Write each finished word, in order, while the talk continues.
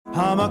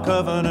I'm a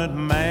covenant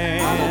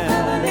man.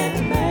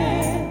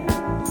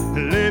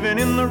 Living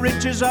in the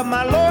riches of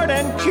my Lord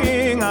and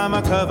King. I'm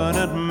a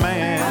covenant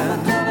man.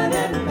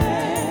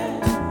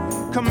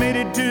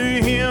 Committed to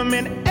Him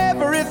in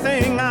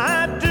everything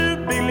I do.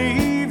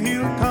 Believe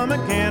He'll come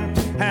again.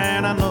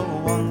 And I know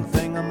one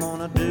thing I'm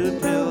gonna do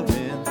till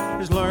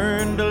then is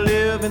learn to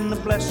live in the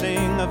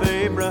blessing of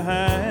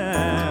Abraham.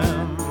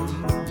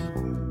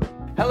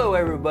 Hello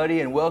everybody,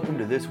 and welcome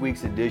to this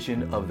week's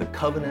edition of the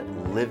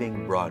Covenant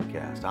Living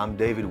Broadcast. I'm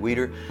David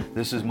Weeder.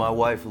 This is my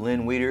wife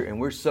Lynn Weeder, and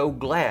we're so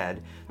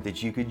glad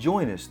that you could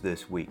join us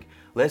this week.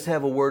 Let's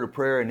have a word of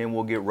prayer and then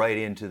we'll get right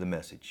into the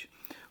message.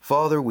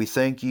 Father, we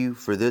thank you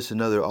for this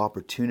another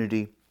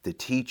opportunity to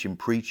teach and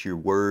preach your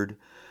word.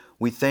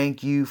 We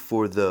thank you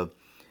for the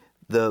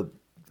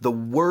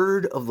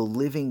word of the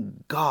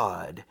living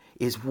God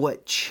is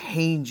what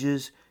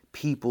changes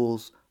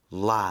people's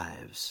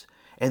lives.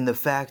 And the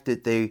fact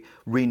that they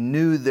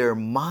renew their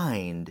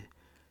mind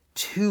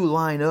to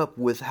line up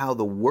with how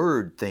the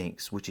Word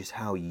thinks, which is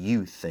how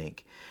you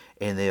think.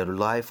 And their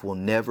life will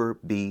never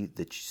be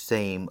the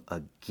same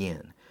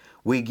again.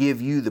 We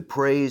give you the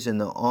praise and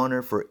the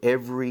honor for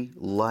every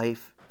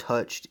life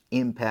touched,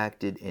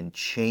 impacted, and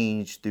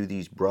changed through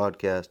these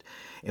broadcasts.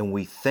 And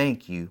we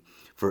thank you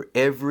for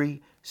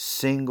every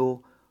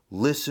single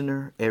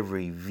listener,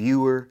 every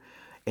viewer.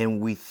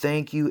 And we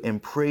thank you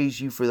and praise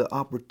you for the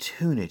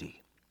opportunity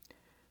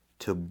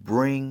to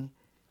bring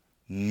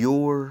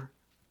your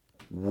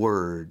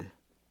word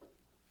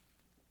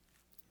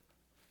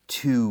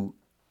to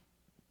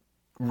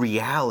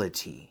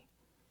reality,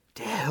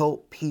 to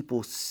help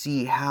people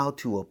see how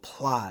to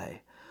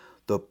apply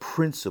the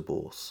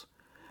principles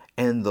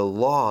and the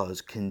laws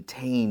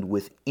contained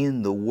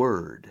within the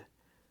word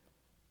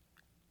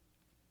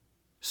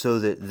so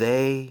that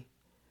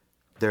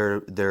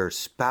their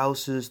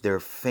spouses, their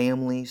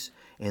families,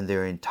 and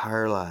their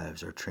entire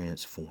lives are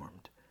transformed.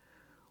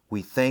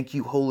 We thank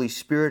you, Holy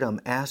Spirit.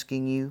 I'm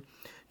asking you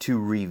to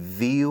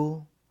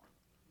reveal,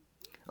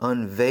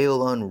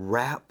 unveil,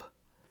 unwrap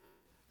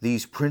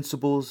these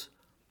principles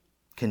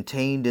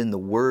contained in the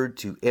Word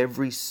to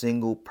every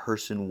single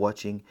person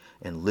watching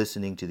and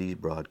listening to these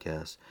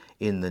broadcasts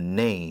in the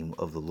name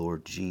of the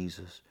Lord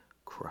Jesus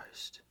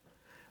Christ.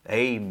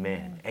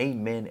 Amen.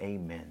 Amen.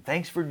 Amen.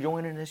 Thanks for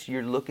joining us.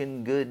 You're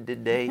looking good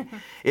today.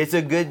 It's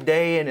a good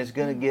day and it's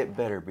going to get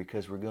better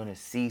because we're going to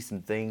see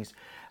some things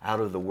out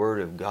of the Word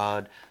of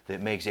God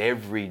that makes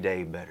every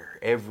day better,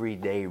 every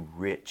day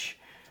rich.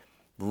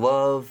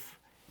 Love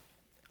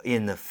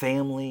in the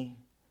family,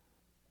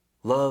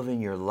 love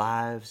in your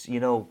lives. You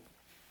know,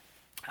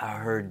 I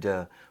heard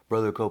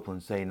Brother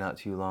Copeland say not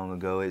too long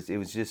ago, it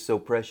was just so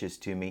precious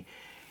to me.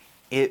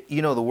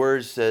 The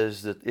Word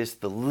says that it's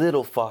the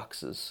little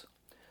foxes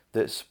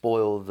that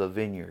spoil the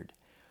vineyard.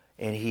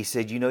 And he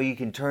said, you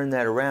can turn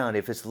that around.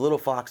 If it's the little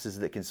foxes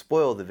that can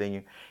spoil the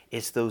vineyard,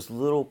 it's those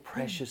little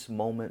precious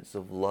moments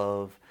of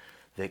love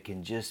that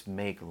can just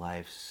make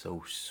life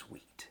so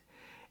sweet.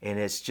 And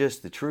it's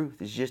just the truth.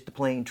 It's just the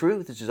plain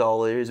truth. It's just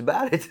all there is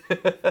about it.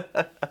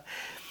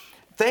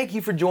 Thank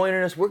you for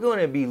joining us. We're going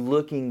to be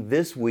looking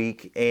this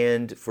week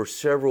and for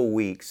several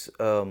weeks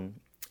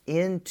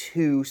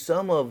into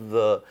some of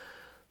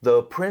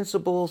the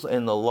principles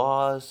and the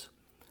laws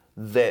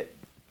that,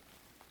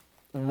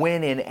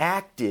 when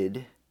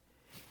enacted,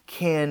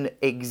 can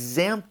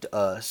exempt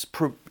us.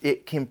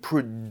 It can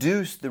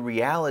produce the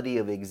reality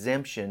of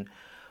exemption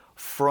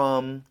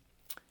from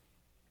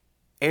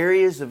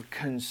areas of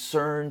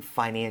concern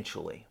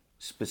financially,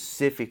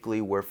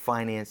 specifically where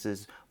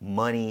finances,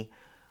 money,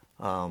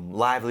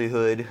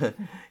 livelihood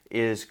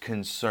is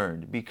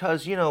concerned.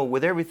 Because,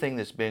 with everything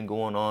that's been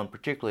going on,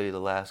 particularly the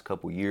last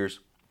couple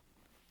years,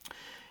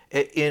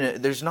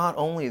 there's not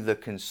only the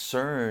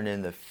concern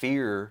and the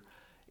fear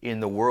in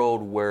the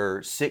world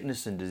where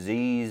sickness and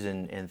disease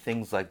and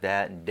things like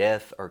that and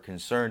death are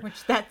concerned.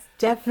 Which that's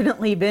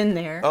definitely been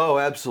there. Oh,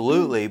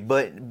 absolutely.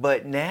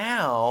 But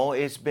now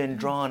it's been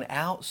drawn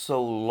out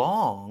so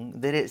long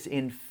that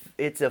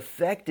it's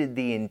affected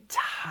the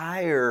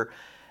entire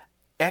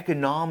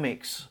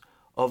economics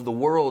of the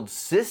world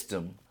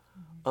system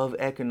of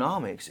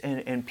economics.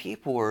 And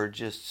people are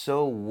just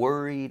so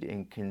worried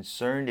and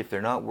concerned. If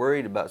they're not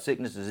worried about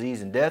sickness,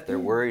 disease, and death, they're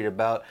worried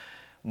about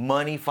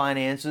money,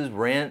 finances,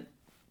 rent,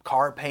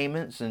 car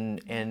payments,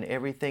 and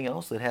everything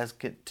else that has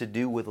to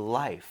do with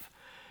life.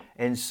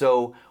 And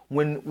so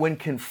when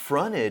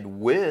confronted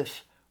with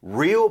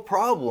real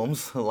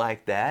problems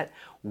like that,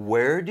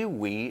 where do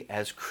we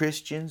as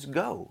Christians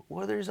go?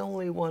 Well, there's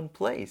only one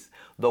place.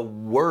 The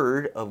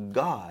Word of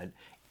God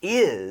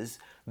is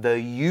the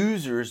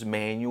user's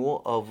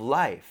manual of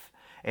life.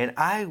 And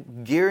I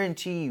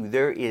guarantee you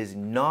there is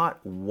not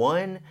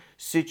one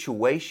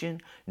situation,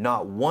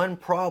 not one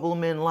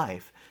problem in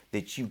life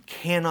that you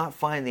cannot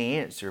find the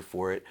answer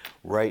for it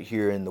right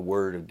here in the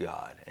Word of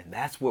God. And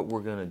that's what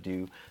we're going to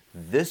do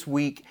this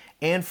week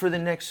and for the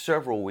next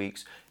several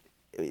weeks.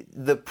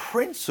 The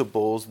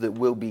principles that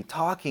we'll be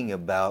talking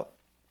about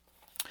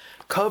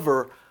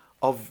cover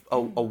of a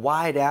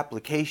wide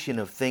application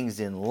of things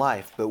in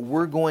life, but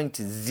we're going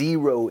to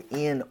zero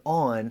in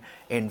on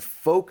and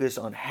focus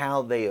on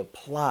how they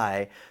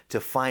apply to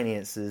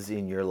finances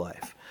in your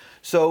life.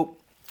 So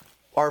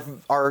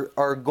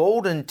our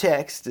golden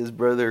text, as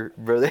Brother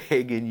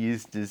Hagin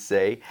used to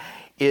say,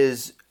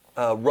 is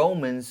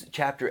Romans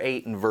chapter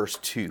 8 and verse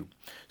 2.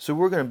 So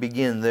we're going to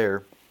begin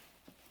there.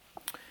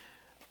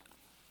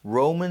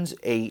 Romans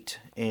 8,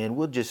 and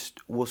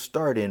we'll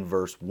start in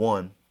verse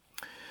 1.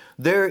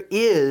 There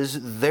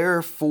is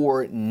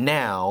therefore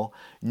now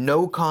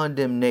no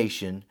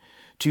condemnation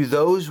to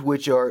those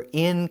which are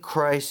in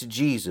Christ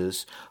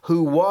Jesus,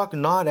 who walk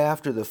not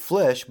after the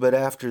flesh, but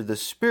after the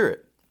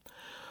Spirit.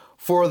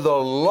 For the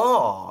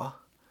law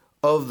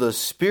of the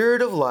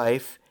Spirit of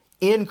life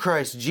in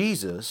Christ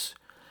Jesus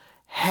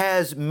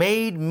has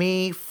made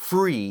me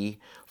free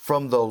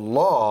from the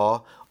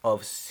law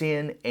of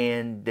sin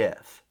and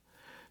death.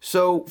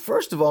 So,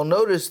 first of all,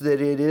 notice that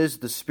it is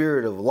the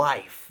Spirit of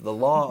life, the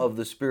law of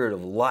the Spirit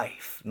of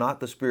life, not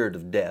the Spirit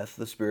of death,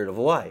 the Spirit of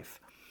life.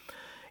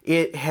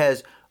 It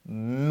has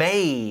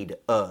made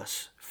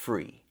us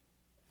free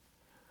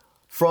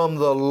from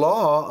the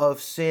law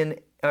of sin,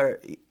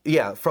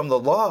 from the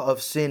law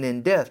of sin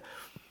and death.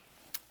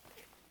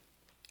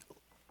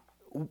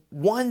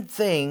 One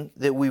thing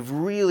that we've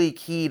really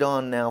keyed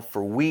on now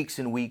for weeks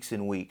and weeks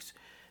and weeks,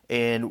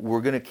 and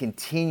we're going to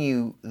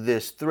continue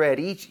this thread,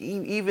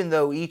 even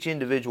though each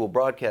individual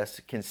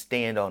broadcast can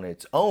stand on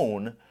its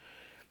own,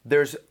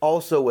 there's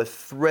also a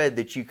thread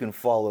that you can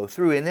follow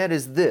through, and that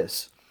is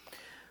this,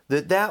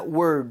 that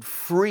word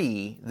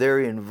free there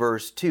in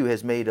verse 2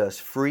 has made us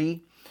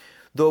free.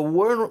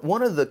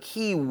 One of the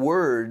key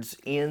words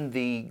in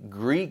the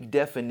Greek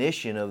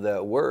definition of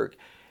that word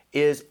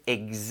is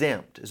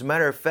exempt. As a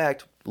matter of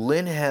fact,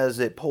 Lynn has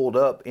it pulled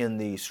up in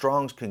the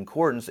Strong's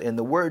Concordance, and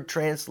the word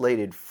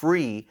translated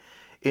free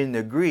in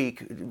the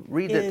Greek,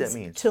 read what that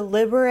means. To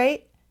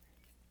liberate,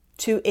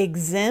 to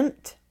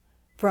exempt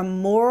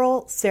from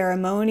moral,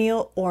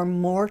 ceremonial, or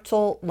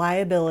mortal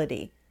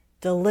liability,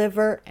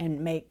 deliver,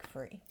 and make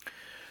free.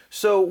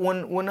 So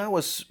when I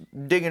was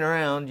digging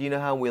around, you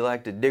know how we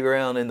like to dig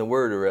around in the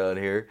Word around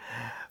here.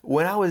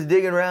 When I was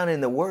digging around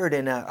in the Word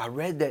and I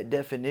read that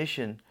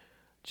definition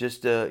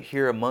just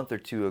here a month or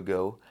two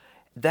ago,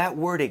 that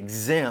word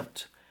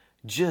exempt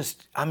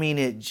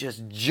it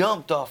just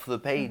jumped off the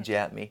page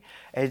at me.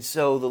 And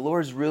so the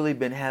Lord's really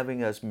been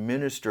having us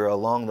minister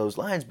along those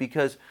lines,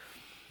 because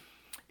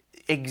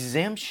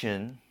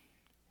exemption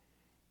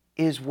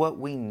is what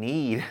we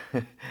need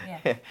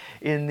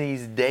in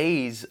these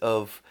days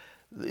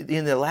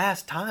in the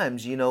last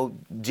times. You know,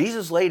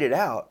 Jesus laid it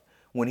out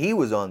when he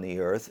was on the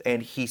earth,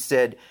 and he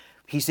said,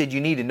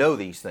 you need to know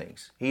these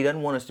things. He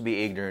doesn't want us to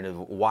be ignorant of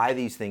why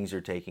these things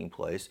are taking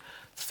place.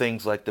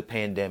 Things like the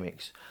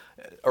pandemics,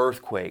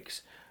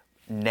 earthquakes,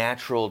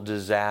 natural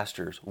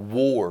disasters,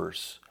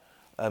 wars.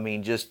 I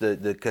mean, just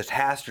the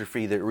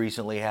catastrophe that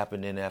recently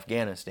happened in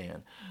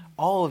Afghanistan.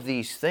 All of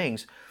these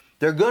things,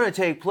 they're going to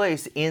take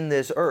place in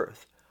this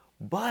earth.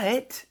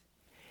 But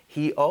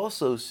he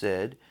also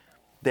said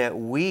that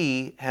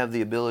we have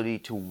the ability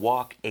to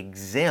walk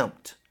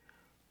exempt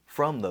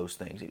from those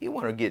things. If you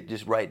want to get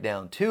just right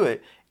down to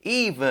it,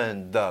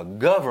 even the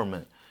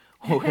government,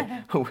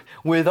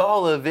 with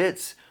all of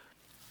its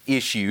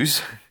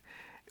issues,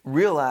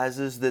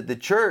 realizes that the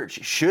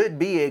church should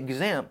be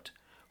exempt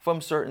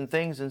from certain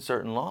things and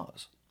certain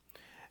laws.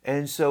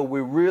 And so we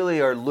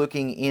really are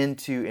looking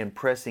into and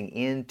pressing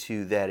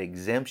into that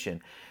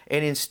exemption.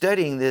 And in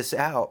studying this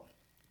out,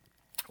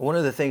 one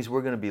of the things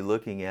we're going to be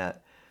looking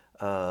at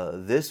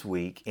this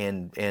week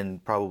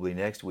and probably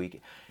next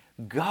week,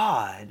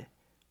 God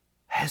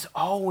has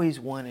always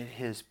wanted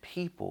his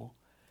people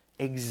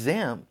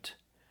exempt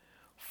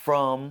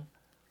from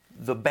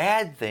the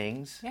bad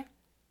things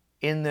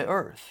in the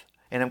earth.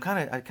 And I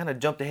kind of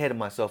jumped ahead of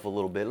myself a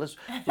little bit.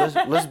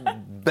 Let's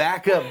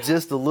back up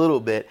just a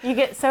little bit. You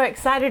get so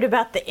excited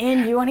about the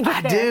end, you want to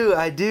get there.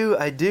 I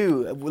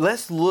do.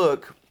 Let's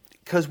look,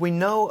 because we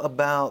know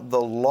about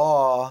the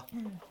law.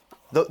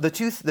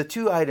 The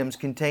two items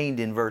contained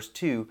in verse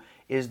 2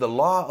 is the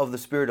law of the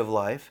Spirit of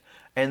life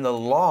and the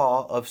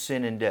law of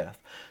sin and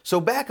death.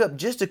 So back up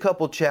just a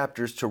couple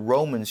chapters to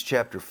Romans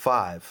chapter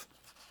 5,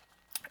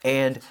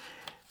 and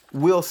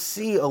we'll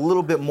see a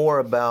little bit more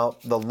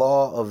about the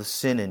law of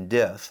sin and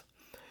death.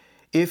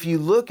 If you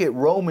look at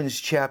Romans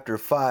chapter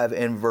 5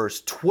 and verse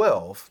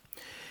 12,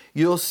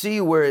 you'll see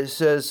where it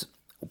says,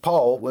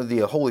 Paul, with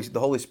the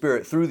Holy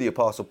Spirit through the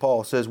Apostle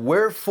Paul, says,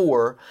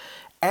 "Wherefore,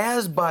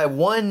 as by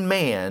one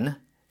man,"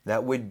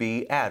 that would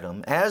be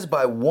Adam, "as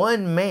by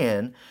one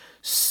man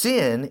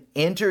sin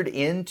entered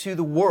into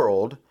the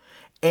world,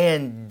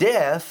 and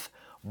death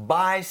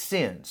by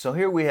sin." So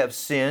here we have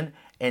sin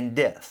and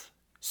death.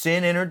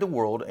 Sin entered the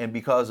world, and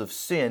because of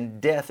sin,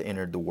 death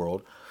entered the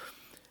world.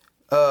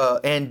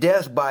 And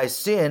death by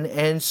sin,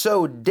 and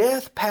so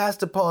death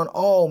passed upon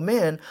all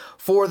men,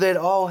 for that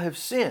all have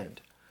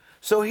sinned.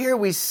 So here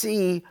we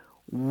see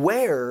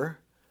where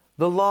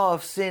the law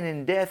of sin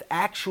and death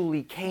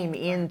actually came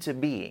into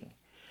being.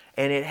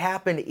 And it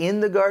happened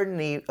in the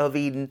Garden of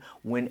Eden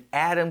when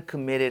Adam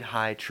committed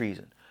high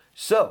treason.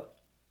 So,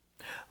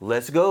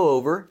 let's go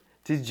over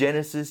to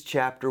Genesis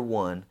chapter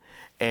 1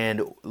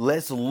 and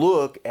let's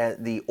look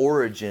at the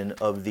origin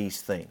of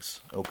these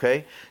things,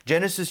 okay?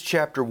 Genesis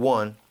chapter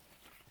 1,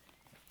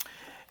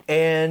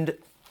 and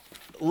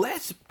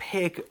let's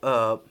pick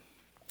up,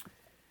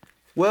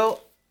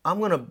 well, I'm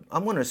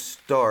gonna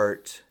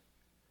start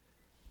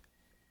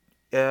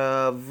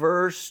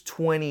verse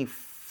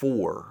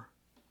 24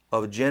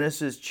 of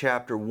Genesis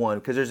chapter 1,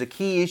 because there's a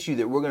key issue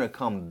that we're going to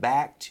come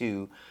back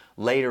to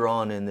later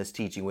on in this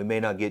teaching. We may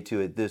not get to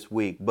it this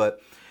week,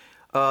 but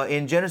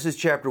in Genesis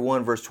chapter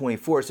 1, verse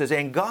 24, it says,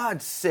 "And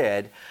God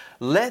said,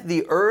 let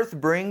the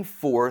earth bring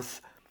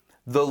forth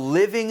the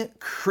living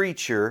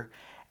creature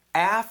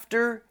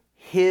after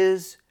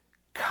his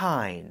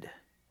kind,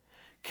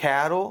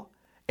 cattle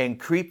and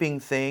creeping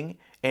thing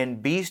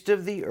and beast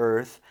of the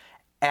earth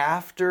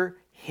after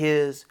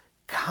his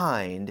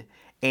kind,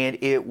 and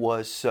it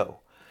was so."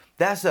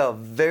 That's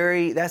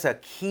a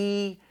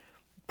key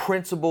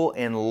principle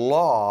and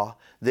law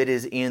that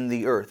is in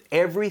the earth.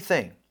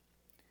 Everything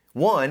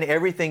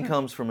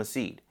comes from a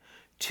seed.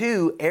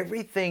 2,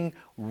 everything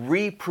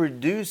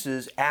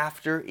reproduces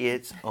after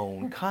its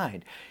own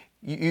kind.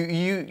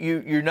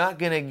 You're not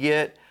going to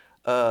get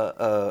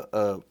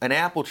an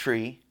apple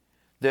tree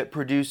that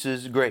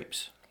produces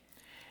grapes.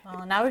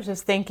 Well, and I was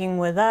just thinking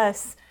with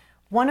us,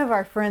 one of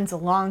our friends a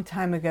long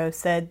time ago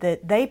said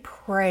that they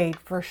prayed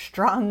for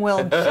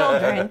strong-willed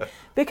children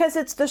because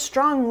it's the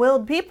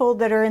strong-willed people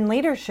that are in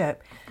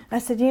leadership. I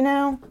said,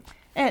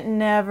 it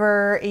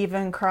never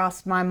even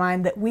crossed my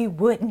mind that we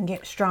wouldn't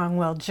get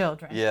strong-willed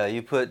children. Yeah,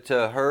 you put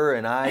her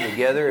and I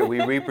together and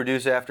we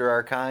reproduce after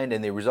our kind,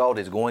 and the result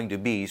is going to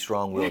be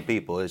strong-willed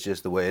people. It's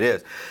just the way it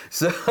is.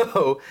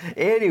 So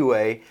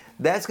anyway,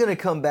 that's going to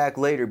come back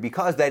later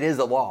because that is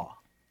a law.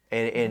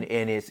 And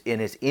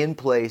it's in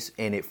place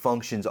and it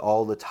functions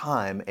all the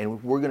time.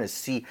 And we're going to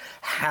see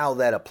how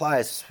that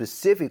applies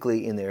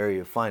specifically in the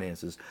area of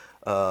finances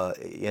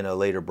in a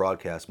later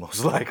broadcast,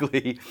 most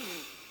likely.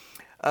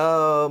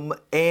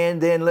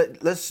 And then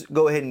let's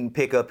go ahead and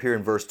pick up here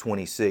in verse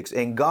 26.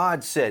 And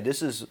God said,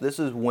 this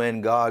is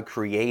when God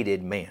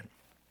created man.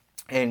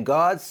 And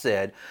God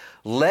said,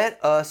 let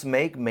us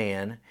make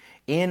man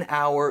in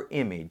our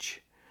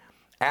image,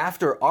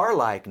 after our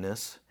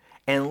likeness,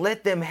 and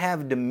let them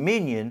have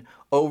dominion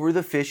over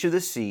the fish of the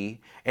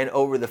sea, and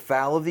over the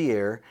fowl of the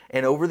air,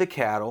 and over the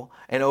cattle,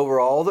 and over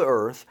all the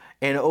earth,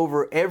 and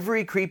over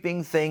every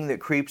creeping thing that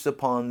creeps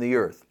upon the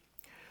earth.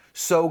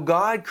 So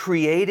God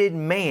created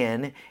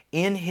man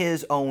in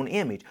his own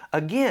image.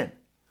 Again,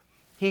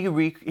 he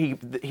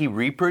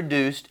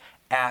reproduced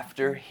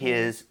after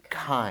his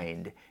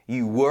kind.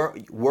 You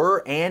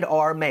were and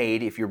are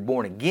made, if you're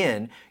born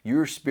again,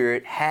 your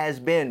spirit has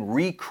been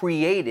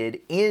recreated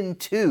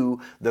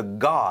into the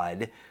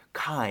God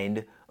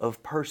kind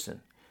of person.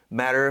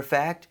 Matter of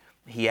fact,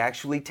 he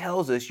actually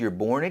tells us you're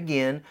born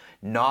again,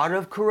 not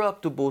of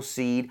corruptible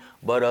seed,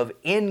 but of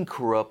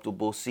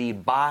incorruptible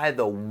seed by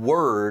the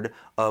word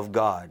of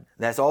God.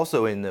 That's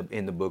also in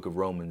the book of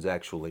Romans,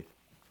 actually.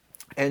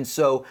 And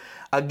so,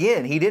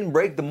 again, he didn't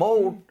break the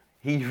mold.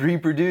 He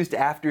reproduced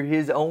after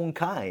his own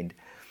kind.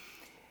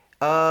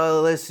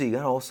 Let's see,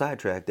 got all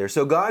sidetracked there.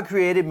 So God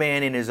created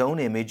man in his own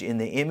image. In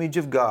the image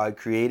of God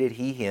created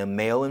he him,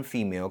 male and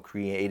female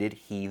created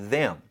he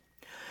them.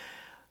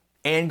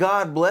 And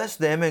God blessed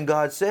them, and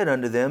God said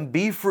unto them,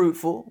 be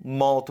fruitful,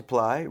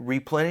 multiply,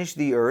 replenish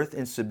the earth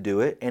and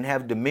subdue it, and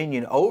have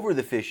dominion over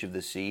the fish of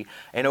the sea,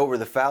 and over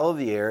the fowl of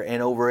the air,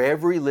 and over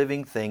every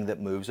living thing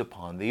that moves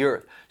upon the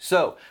earth.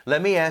 So,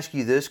 let me ask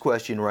you this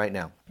question right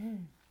now.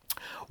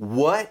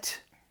 What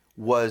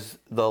was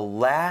the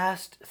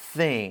last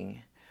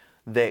thing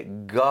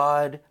that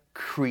God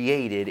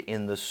created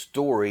in the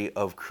story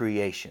of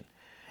creation?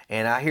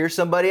 And I hear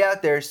somebody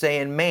out there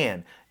saying,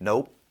 man.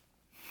 Nope.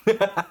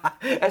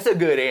 That's a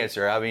good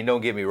answer. I mean,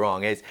 don't get me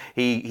wrong.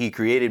 He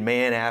created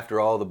man after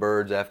all the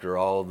birds, after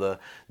all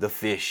the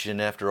fish,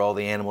 and after all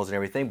the animals and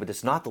everything, but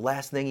it's not the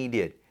last thing he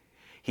did.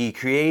 He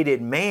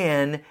created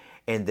man,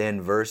 and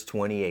then verse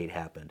 28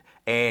 happened.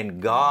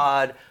 And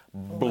God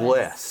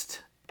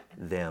blessed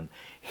them.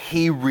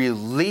 He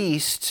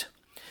released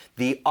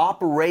the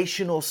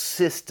operational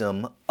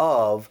system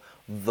of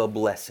the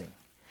blessing.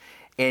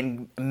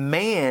 And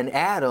man,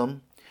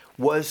 Adam,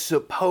 was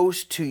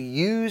supposed to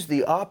use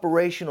the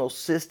operational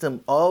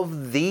system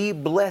of the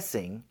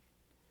blessing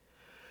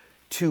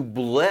to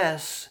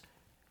bless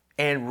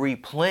and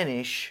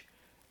replenish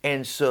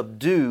and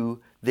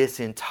subdue this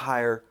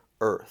entire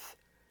earth.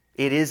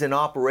 It is an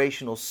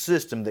operational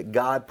system that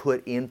God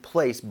put in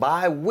place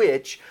by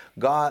which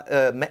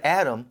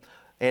Adam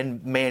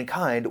and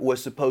mankind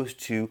was supposed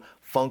to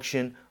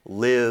function,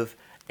 live,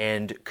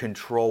 and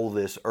control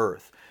this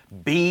earth.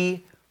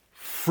 Be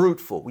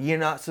fruitful. You're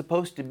not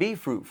supposed to be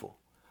fruitful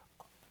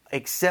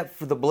except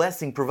for the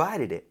blessing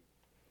provided it.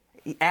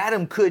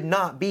 Adam could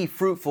not be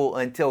fruitful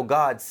until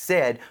God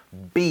said,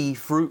 be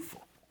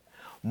fruitful.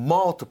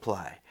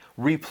 Multiply,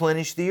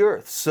 replenish the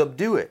earth,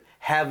 subdue it,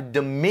 have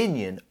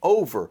dominion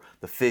over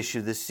the fish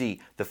of the sea,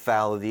 the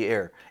fowl of the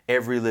air,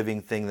 every living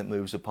thing that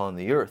moves upon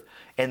the earth.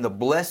 And the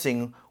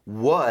blessing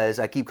was,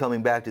 I keep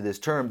coming back to this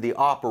term, the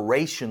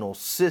operational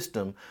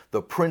system,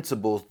 the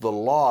principles, the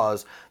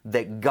laws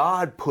that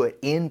God put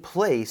in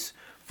place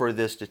for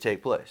this to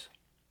take place.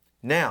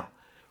 Now,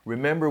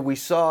 remember we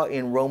saw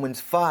in Romans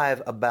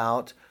 5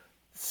 about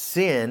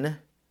sin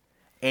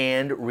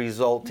and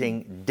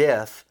resulting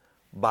death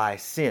by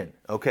sin.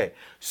 Okay,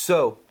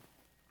 so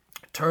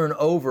turn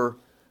over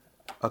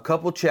a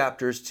couple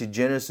chapters to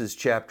Genesis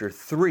chapter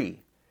 3,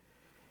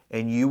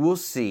 and you will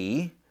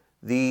see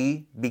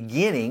the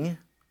beginning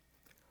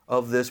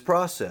of this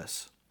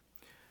process.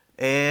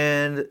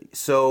 And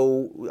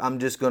so I'm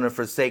just going to,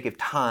 for the sake of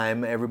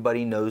time,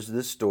 everybody knows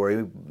this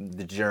story,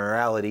 the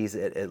generalities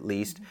at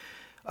least.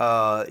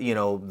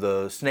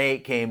 The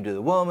snake came to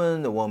the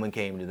woman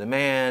came to the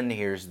man,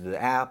 here's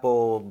the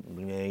apple,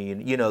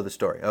 you know the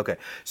story. Okay,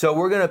 so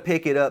we're going to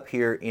pick it up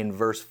here in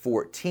verse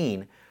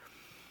 14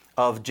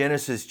 of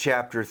Genesis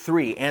chapter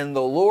 3. And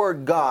the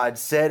Lord God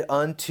said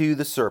unto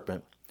the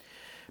serpent,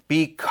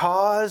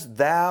 because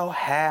thou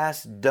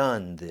hast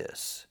done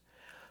this,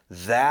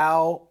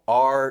 thou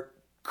art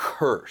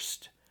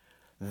cursed.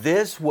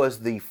 This was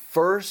the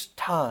first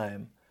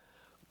time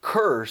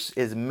curse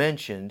is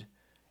mentioned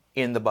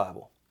in the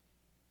Bible.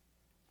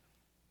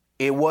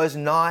 It was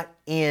not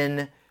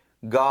in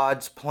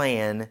God's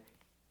plan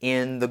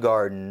in the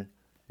garden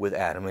with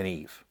Adam and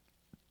Eve.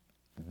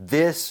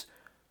 This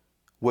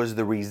was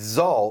the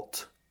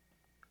result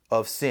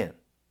of sin.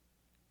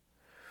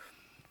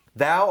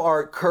 Thou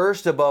art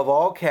cursed above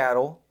all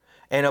cattle,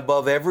 and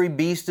above every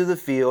beast of the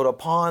field.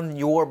 Upon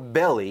your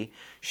belly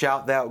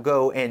shalt thou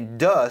go, and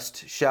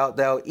dust shalt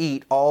thou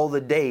eat all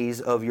the days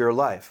of your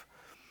life.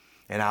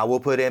 And I will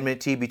put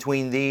enmity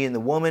between thee and the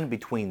woman,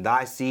 between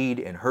thy seed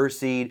and her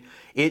seed.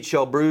 It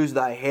shall bruise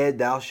thy head,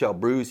 thou shalt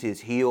bruise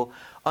his heel.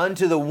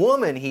 Unto the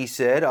woman, he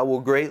said, I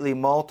will greatly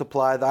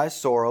multiply thy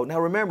sorrow. Now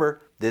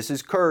remember, this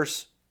is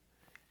curse.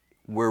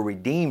 We're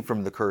redeemed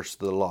from the curse of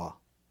the law.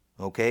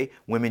 Okay?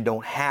 Women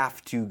don't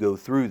have to go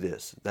through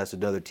this. That's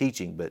another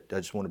teaching, but I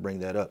just want to bring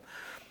that up.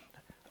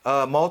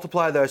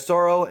 Multiply thy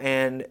sorrow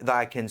and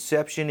thy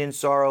conception in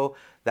sorrow.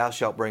 Thou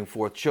shalt bring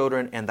forth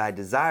children, and thy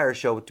desire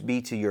shall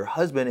be to your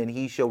husband, and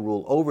he shall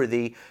rule over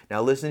thee.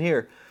 Now listen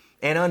here.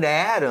 And unto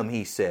Adam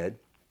he said,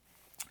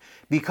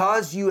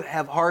 because you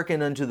have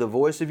hearkened unto the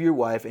voice of your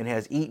wife, and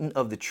has eaten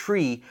of the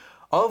tree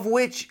of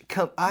which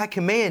I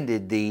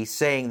commanded thee,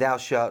 saying, thou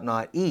shalt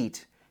not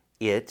eat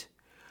it,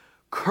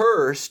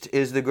 cursed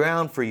is the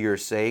ground for your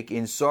sake,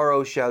 in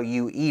sorrow shall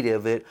you eat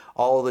of it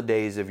all the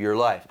days of your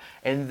life.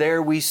 And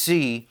there we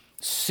see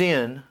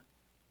sin,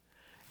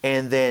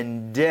 and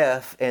then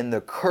death and the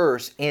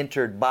curse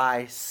entered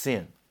by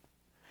sin.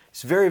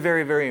 It's very,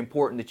 very, very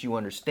important that you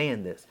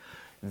understand this.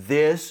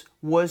 This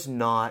was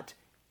not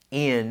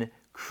in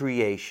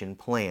creation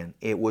plan.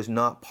 It was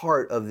not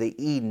part of the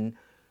Eden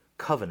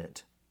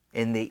covenant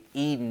and the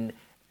Eden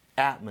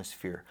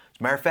atmosphere. As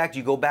a matter of fact,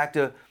 you go back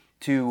to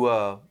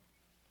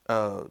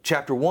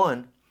chapter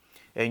 1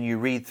 and you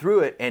read through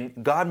it, and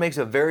God makes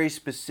a very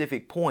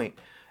specific point.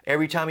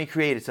 Every time he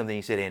created something,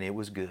 he said, and it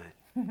was good.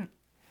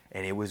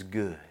 And it was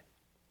good.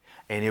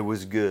 And it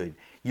was good.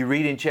 You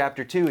read in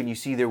chapter 2 and you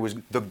see there was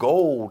the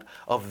gold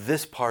of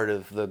this part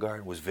of the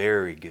garden was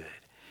very good.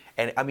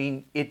 And I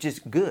mean, it's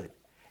just good.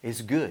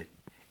 It's good.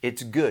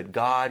 It's good.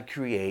 God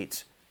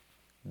creates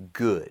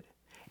good.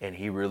 And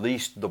he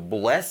released the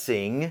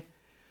blessing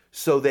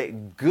so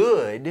that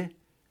good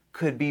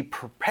could be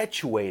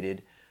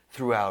perpetuated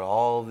throughout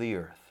all the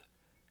earth.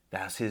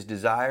 That's his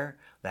desire.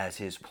 That's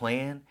his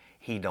plan.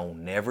 He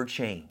don't never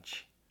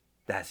change.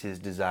 That's his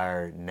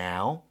desire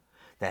now.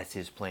 That's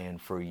his plan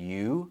for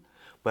you.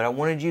 But I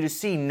wanted you to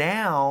see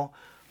now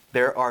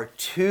there are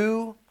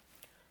two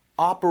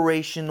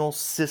operational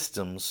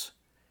systems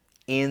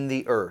in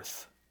the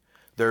earth.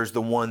 There's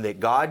the one that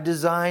God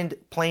designed,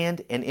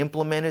 planned, and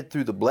implemented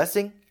through the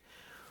blessing.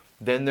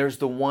 Then there's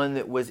the one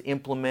that was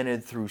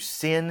implemented through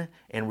sin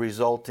and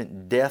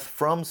resultant death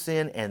from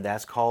sin, and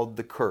that's called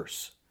the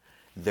curse.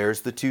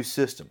 There's the two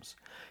systems.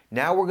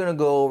 Now we're going to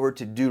go over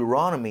to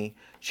Deuteronomy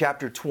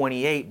chapter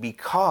 28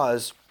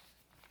 because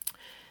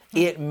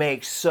it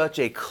makes such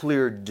a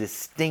clear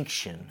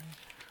distinction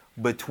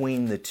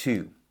between the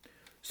two.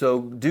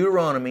 So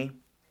Deuteronomy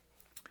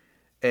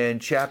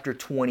and chapter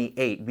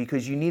 28,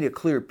 because you need a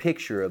clear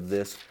picture of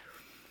this.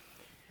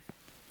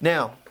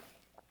 Now,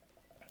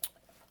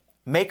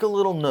 make a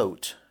little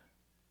note.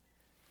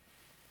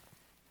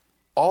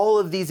 All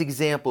of these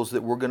examples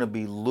that we're going to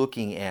be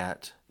looking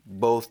at,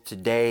 both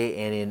today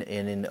and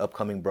in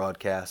upcoming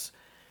broadcasts,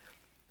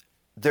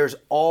 there's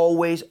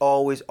always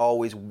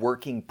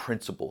working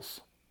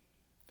principles.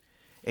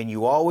 And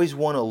you always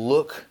want to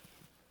look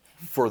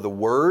for the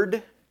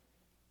Word,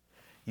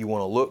 you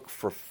want to look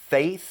for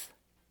faith,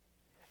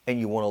 and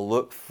you want to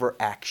look for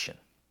action.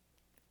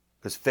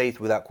 Because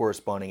faith without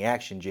corresponding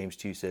action, James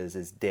 2 says,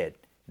 is dead.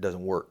 It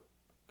doesn't work.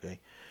 Okay?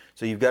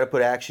 So you've got to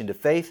put action to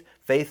faith.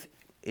 Faith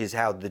is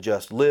how the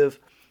just live.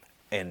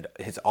 And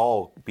it's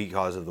all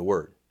because of the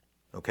Word.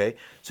 Okay?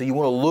 So you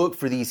want to look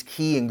for these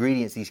key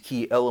ingredients, these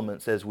key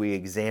elements as we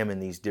examine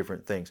these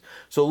different things.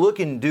 So look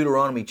in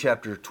Deuteronomy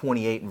chapter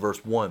 28 and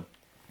verse 1.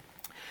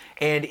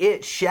 And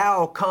it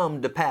shall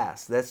come to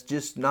pass. That's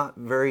just not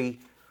very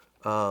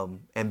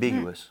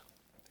ambiguous.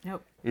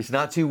 Nope. It's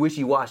not too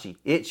wishy-washy.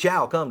 It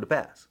shall come to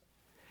pass.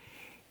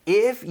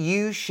 If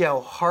you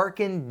shall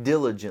hearken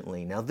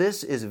diligently. Now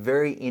this is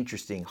very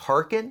interesting.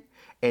 Hearken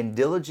and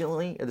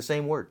diligently are the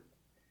same word.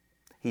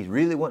 He's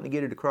really wanting to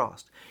get it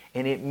across.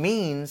 And it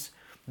means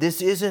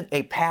this isn't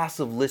a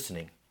passive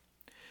listening.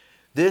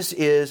 This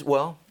is,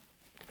 well,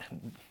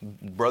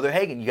 Brother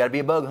Hagin, you got to be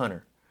a bug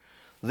hunter.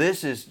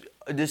 This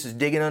is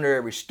digging under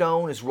every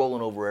stone. It's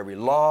rolling over every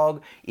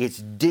log.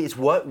 It's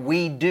what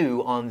we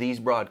do on these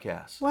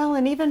broadcasts. Well,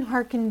 and even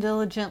hearken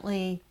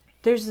diligently,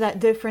 there's that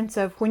difference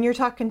of when you're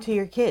talking to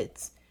your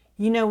kids,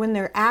 you know, when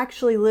they're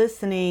actually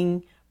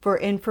listening for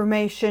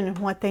information and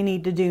what they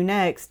need to do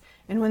next,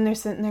 and when they're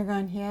sitting there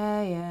going,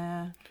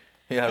 yeah.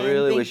 Yeah, I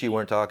really wish you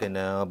weren't talking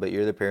now, but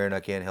you're the parent, I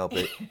can't help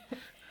it.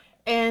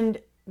 And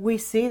we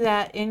see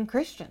that in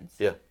Christians.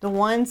 Yeah. The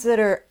ones that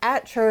are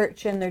at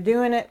church and they're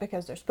doing it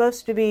because they're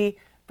supposed to be,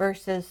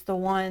 versus the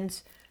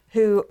ones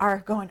who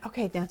are going,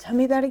 okay, now tell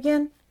me that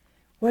again.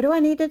 What do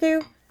I need to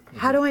do?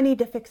 How do I need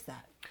to fix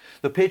that?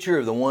 The picture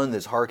of the one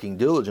that's hearkening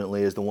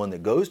diligently is the one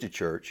that goes to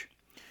church.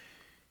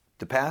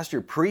 The pastor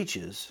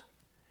preaches,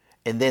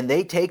 and then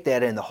they take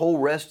that, and the whole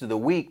rest of the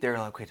week, they're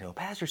like, okay, no,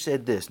 pastor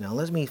said this. Now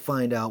let me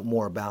find out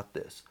more about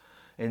this.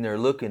 And they're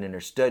looking and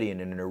they're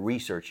studying and they're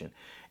researching.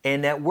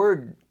 And that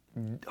word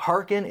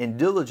hearken and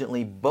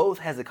diligently both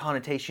has a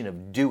connotation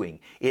of doing.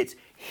 It's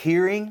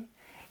hearing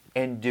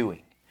and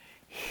doing.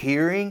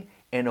 Hearing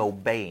and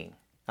obeying.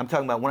 I'm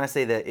talking about, when I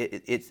say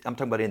that, I'm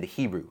talking about in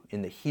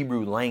the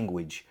Hebrew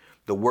language,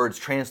 the words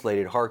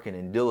translated hearken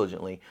and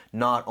diligently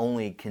not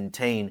only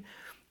contain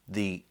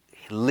the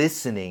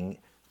listening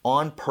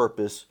on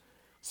purpose,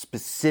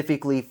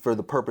 specifically for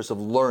the purpose of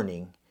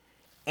learning,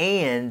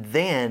 and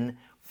then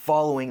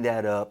following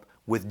that up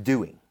with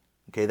doing.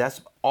 Okay,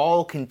 that's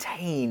all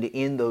contained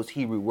in those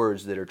Hebrew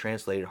words that are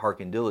translated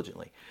hearken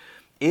diligently.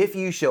 If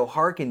you shall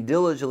hearken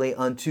diligently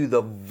unto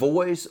the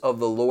voice of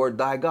the Lord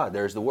thy God.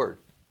 There's the word.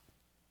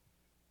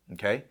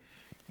 Okay?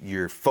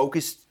 You're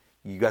focused,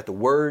 you got the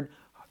word,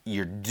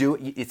 you're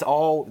doing, it's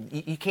all,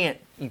 you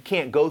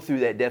can't go through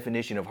that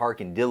definition of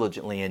hearken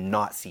diligently and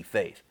not see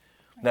faith.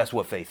 That's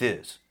what faith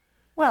is.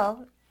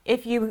 Well,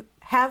 if you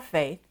have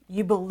faith,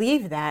 you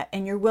believe that,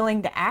 and you're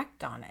willing to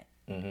act on it.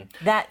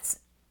 Mm-hmm.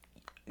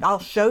 I'll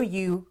show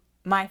you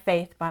my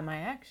faith by my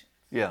actions.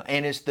 Yeah,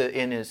 and it's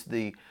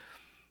the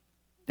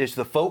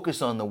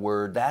focus on the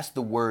word. That's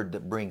the word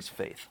that brings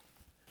faith.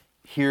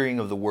 Hearing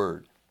of the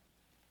word.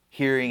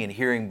 Hearing and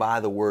hearing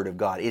by the word of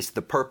God. It's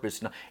the purpose.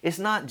 It's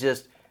not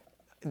just,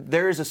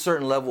 there is a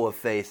certain level of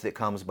faith that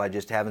comes by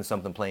just having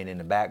something playing in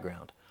the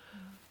background.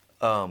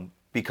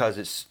 Because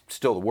it's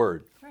still the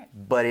word. Right.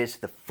 But it's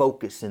the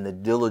focus and the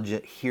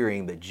diligent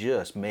hearing that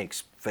just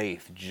makes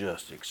faith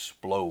just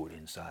explode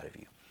inside of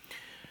you.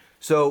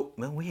 So,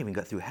 man, we haven't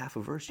got through half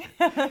a verse yet.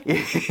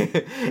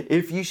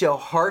 If you shall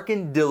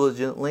hearken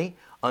diligently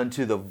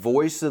unto the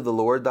voice of the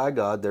Lord thy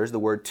God, there's the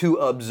word, to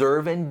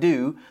observe and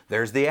do,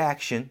 there's the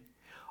action,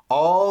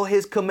 all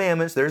his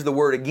commandments, there's the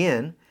word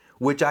again,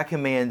 which I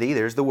command thee,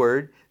 there's the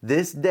word,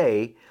 this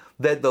day,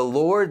 that the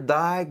Lord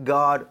thy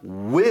God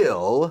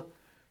will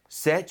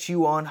set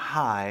you on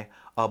high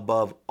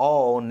above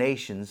all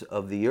nations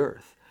of the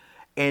earth.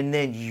 And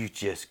then you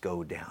just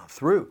go down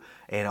through,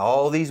 and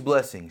all these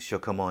blessings shall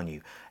come on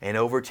you and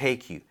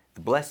overtake you.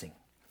 The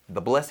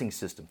blessing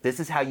system. This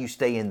is how you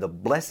stay in the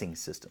blessing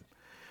system.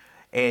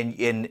 And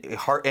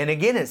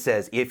again it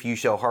says, if you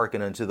shall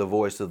hearken unto the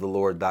voice of the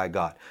Lord thy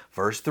God.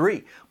 Verse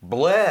 3,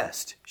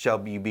 blessed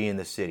shall you be in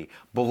the city.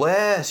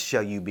 Blessed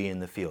shall you be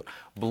in the field.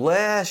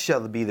 Blessed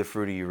shall be the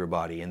fruit of your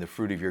body, and the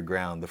fruit of your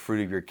ground, the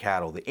fruit of your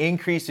cattle, the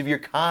increase of your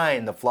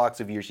kind, the flocks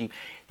of your sheep.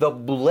 The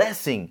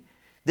blessing.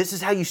 This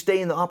is how you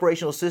stay in the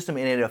operational system,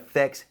 and it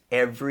affects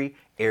every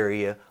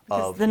area of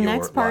your life. The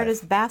next part is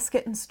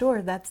basket and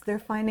store. That's their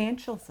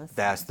financial system.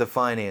 That's the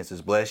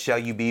finances. Blessed shall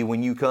you be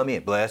when you come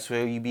in. Blessed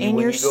shall you be when you go out. In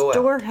your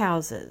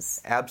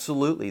storehouses.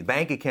 Absolutely.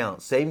 Bank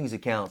accounts, savings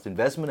accounts,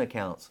 investment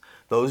accounts.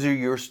 Those are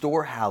your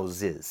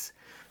storehouses.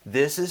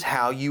 This is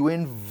how you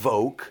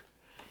invoke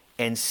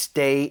and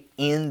stay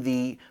in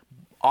the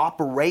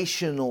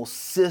operational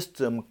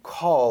system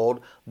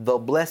called the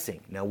blessing.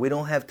 Now, we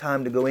don't have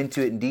time to go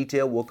into it in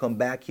detail. We'll come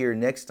back here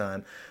next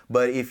time.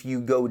 But if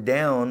you go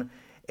down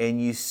and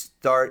you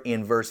start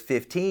in verse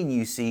 15,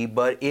 you see,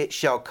 but it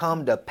shall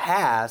come to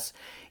pass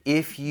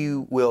if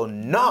you will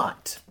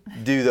not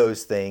do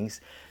those things.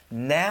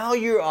 Now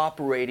you're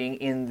operating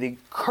in the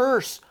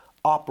curse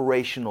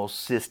operational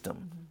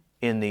system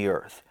in the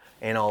earth.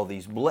 And all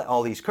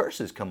these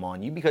curses come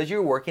on you because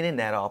you're working in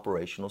that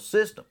operational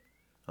system.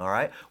 All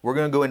right? We're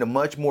going to go into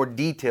much more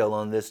detail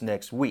on this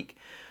next week.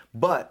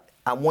 But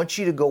I want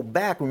you to go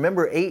back.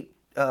 Remember,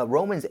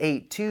 Romans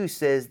 8:2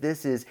 says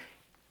this is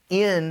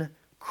in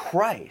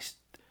Christ.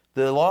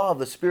 the law of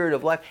the Spirit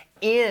of life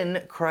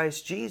in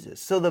Christ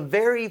Jesus. So the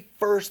very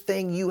first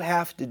thing you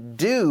have to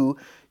do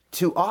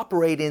to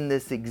operate in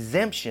this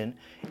exemption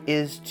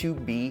is to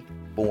be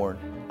born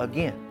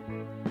again.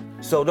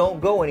 So don't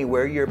go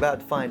anywhere. You're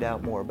about to find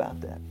out more about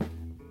that.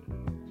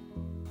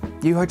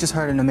 You just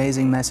heard an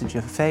amazing message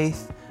of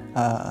faith,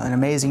 an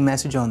amazing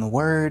message on the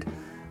Word,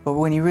 but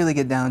when you really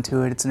get down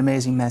to it, it's an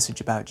amazing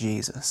message about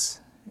Jesus.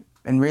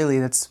 And really,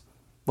 that's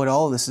what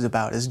all this is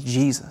about, is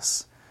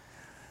Jesus.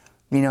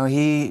 You know,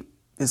 He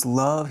is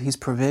love, He's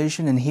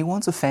provision, and He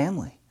wants a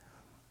family.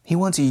 He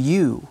wants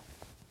you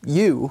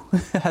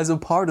as a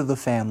part of the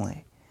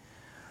family.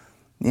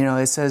 You know,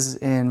 it says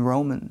in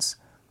Romans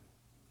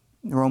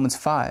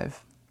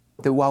 5,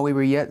 that while we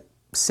were yet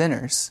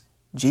sinners,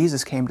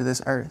 Jesus came to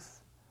this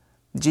earth.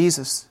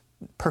 Jesus,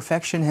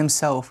 perfection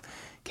Himself,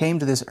 came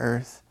to this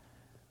earth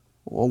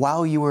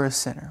while you were a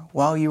sinner,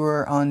 while you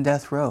were on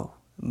death row.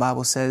 The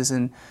Bible says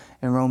in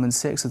Romans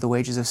 6 that the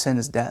wages of sin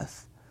is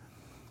death.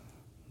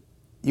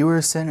 You were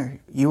a sinner.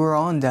 You were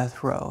on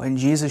death row, and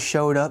Jesus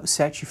showed up,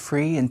 set you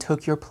free, and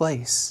took your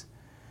place.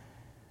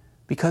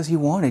 Because He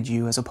wanted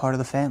you as a part of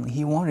the family.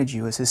 He wanted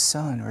you as His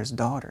son or His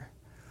daughter.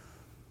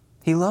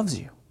 He loves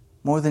you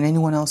more than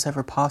anyone else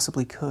ever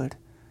possibly could.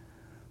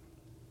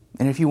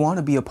 And if you want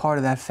to be a part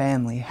of that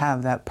family,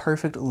 have that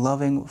perfect,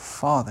 loving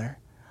Father,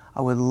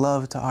 I would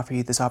love to offer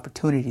you this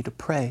opportunity to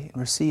pray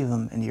and receive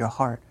Him into your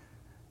heart.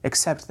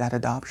 Accept that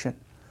adoption.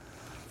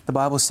 The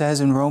Bible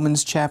says in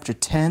Romans chapter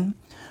 10,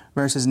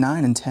 verses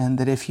 9 and 10,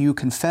 that if you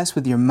confess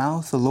with your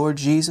mouth the Lord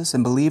Jesus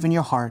and believe in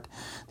your heart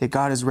that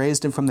God has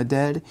raised Him from the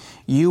dead,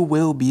 you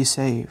will be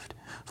saved.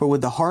 For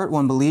with the heart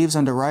one believes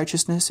unto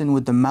righteousness, and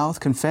with the mouth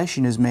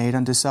confession is made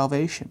unto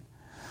salvation.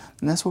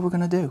 And that's what we're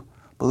going to do.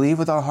 Believe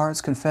with our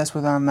hearts, confess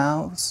with our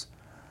mouths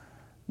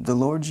the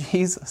Lord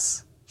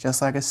Jesus,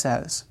 just like it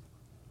says.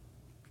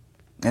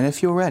 And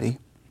if you're ready,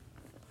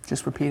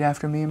 just repeat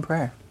after me in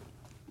prayer.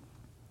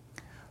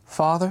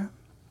 Father,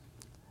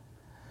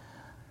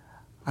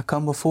 I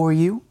come before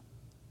you,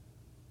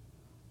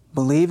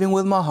 believing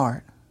with my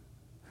heart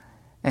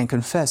and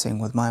confessing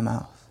with my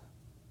mouth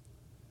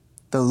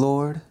the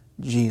Lord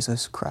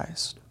Jesus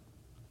Christ.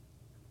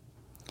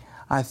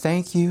 I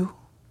thank you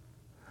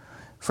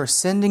for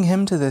sending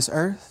Him to this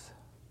earth,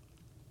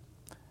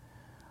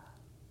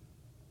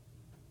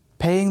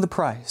 paying the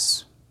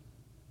price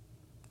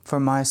for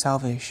my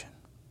salvation.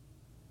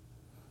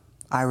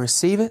 I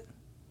receive it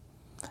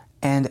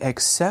and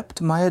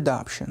accept my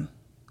adoption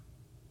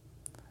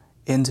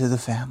into the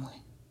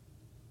family.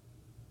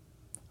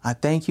 I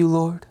thank you,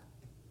 Lord.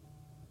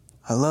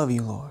 I love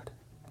you, Lord.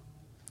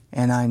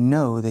 And I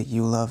know that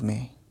you love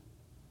me.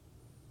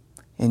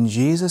 In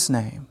Jesus'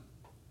 name,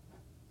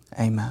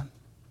 amen.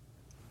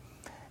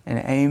 And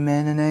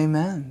amen and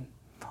amen.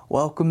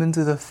 Welcome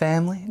into the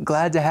family.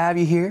 Glad to have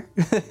you here.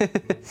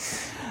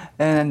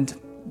 And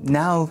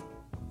now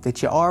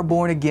that you are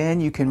born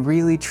again, you can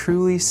really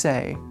truly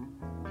say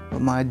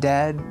what my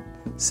dad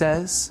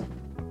says,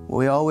 what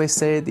we always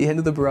say at the end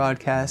of the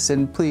broadcast,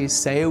 and please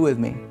say it with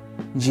me.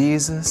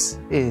 Jesus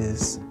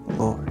is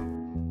Lord.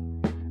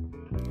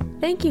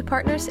 Thank you,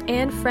 partners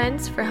and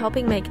friends, for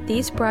helping make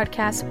these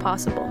broadcasts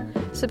possible.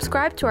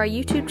 Subscribe to our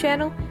YouTube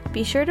channel,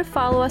 be sure to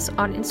follow us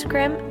on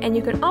Instagram, and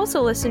you can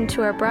also listen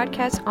to our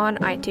broadcasts on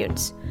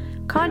iTunes.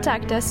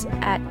 Contact us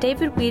at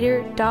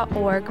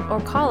davidweeder.org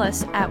or call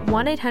us at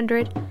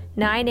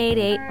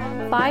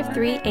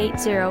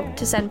 1-800-988-5380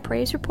 to send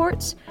praise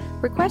reports,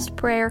 request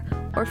prayer,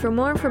 or for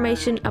more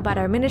information about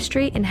our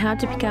ministry and how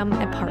to become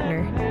a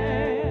partner.